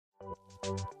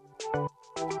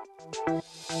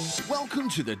Welcome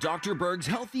to the Dr. Berg's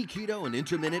Healthy Keto and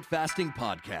Intermittent Fasting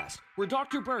Podcast, where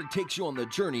Dr. Berg takes you on the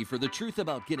journey for the truth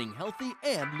about getting healthy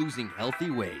and losing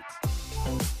healthy weight.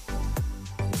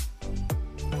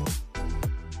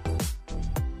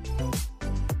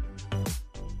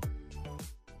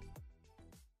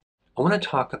 I want to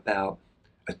talk about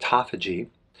autophagy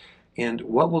and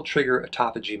what will trigger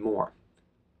autophagy more,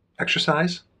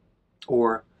 exercise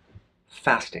or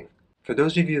fasting. For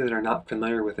those of you that are not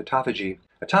familiar with autophagy,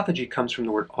 autophagy comes from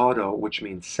the word auto, which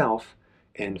means self,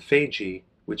 and phagy,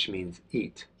 which means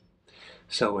eat.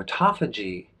 So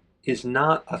autophagy is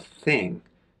not a thing,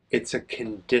 it's a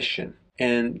condition.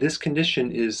 And this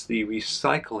condition is the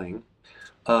recycling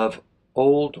of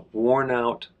old, worn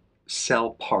out cell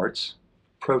parts,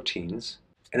 proteins,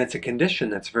 and it's a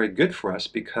condition that's very good for us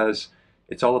because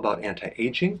it's all about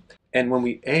anti-aging. And when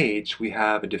we age, we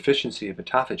have a deficiency of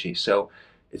autophagy. So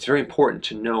it's very important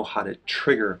to know how to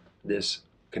trigger this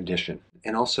condition.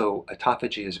 And also,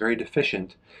 autophagy is very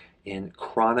deficient in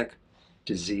chronic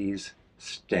disease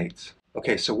states.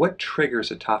 Okay, so what triggers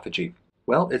autophagy?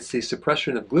 Well, it's the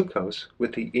suppression of glucose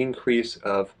with the increase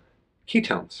of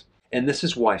ketones. And this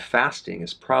is why fasting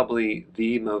is probably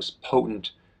the most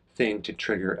potent thing to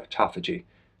trigger autophagy.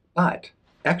 But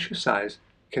exercise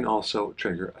can also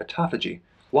trigger autophagy.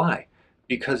 Why?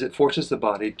 Because it forces the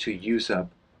body to use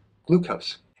up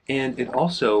glucose. And it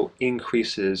also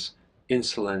increases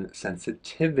insulin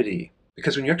sensitivity.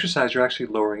 Because when you exercise, you're actually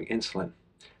lowering insulin.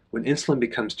 When insulin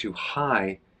becomes too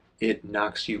high, it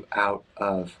knocks you out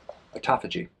of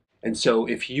autophagy. And so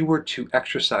if you were to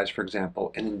exercise, for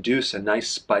example, and induce a nice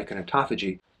spike in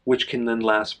autophagy, which can then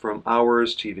last from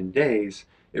hours to even days,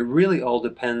 it really all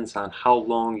depends on how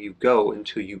long you go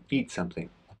until you eat something.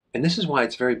 And this is why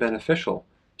it's very beneficial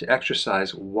to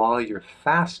exercise while you're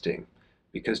fasting,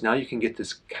 because now you can get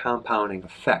this compounding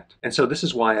effect. And so this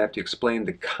is why I have to explain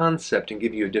the concept and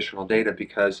give you additional data,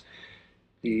 because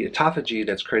the autophagy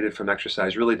that's created from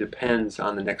exercise really depends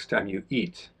on the next time you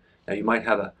eat. Now you might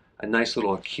have a nice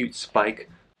little acute spike,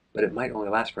 but it might only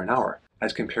last for an hour.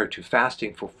 As compared to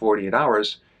fasting for 48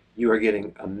 hours, you are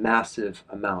getting a massive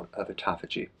amount of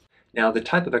autophagy. Now, the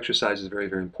type of exercise is very,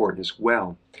 very important as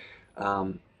well.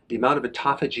 The amount of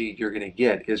autophagy you're going to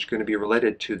get is going to be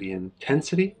related to the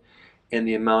intensity and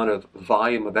the amount of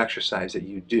volume of exercise that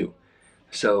you do.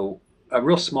 So a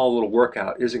real small little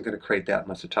workout isn't going to create that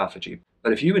much autophagy.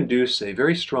 But if you induce a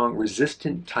very strong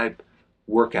resistant type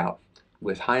workout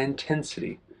with high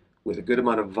intensity, with a good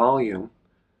amount of volume,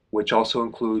 which also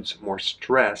includes more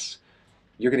stress,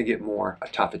 you're going to get more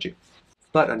autophagy.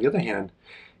 But on the other hand,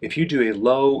 if you do a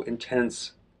low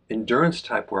intense endurance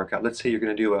type workout, let's say you're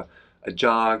going to do a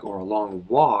jog or a long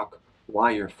walk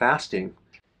while you're fasting,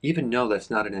 even though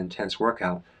that's not an intense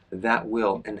workout, that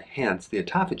will enhance the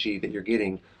autophagy that you're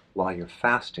getting while you're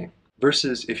fasting.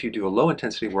 Versus if you do a low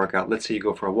intensity workout, let's say you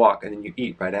go for a walk and then you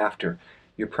eat right after,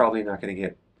 you're probably not going to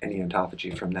get any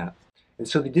autophagy from that. And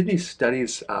so they did these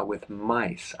studies with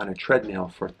mice on a treadmill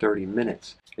for 30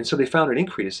 minutes. And so they found an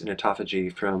increase in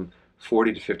autophagy from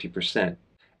 40 to 50%.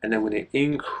 And then when they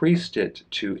increased it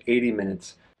to 80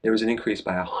 minutes, there was an increase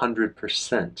by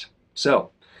 100%.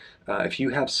 So if you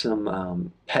have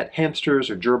some pet hamsters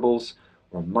or gerbils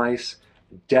or mice,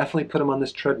 definitely put them on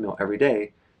this treadmill every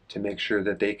day to make sure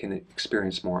that they can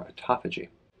experience more autophagy.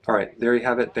 All right, there you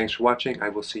have it. Thanks for watching. I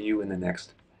will see you in the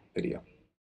next video.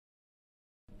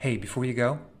 Hey, before you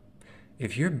go,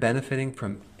 if you're benefiting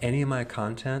from any of my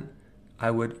content,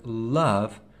 I would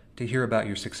love to hear about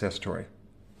your success story.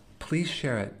 Please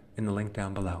share it in the link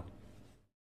down below.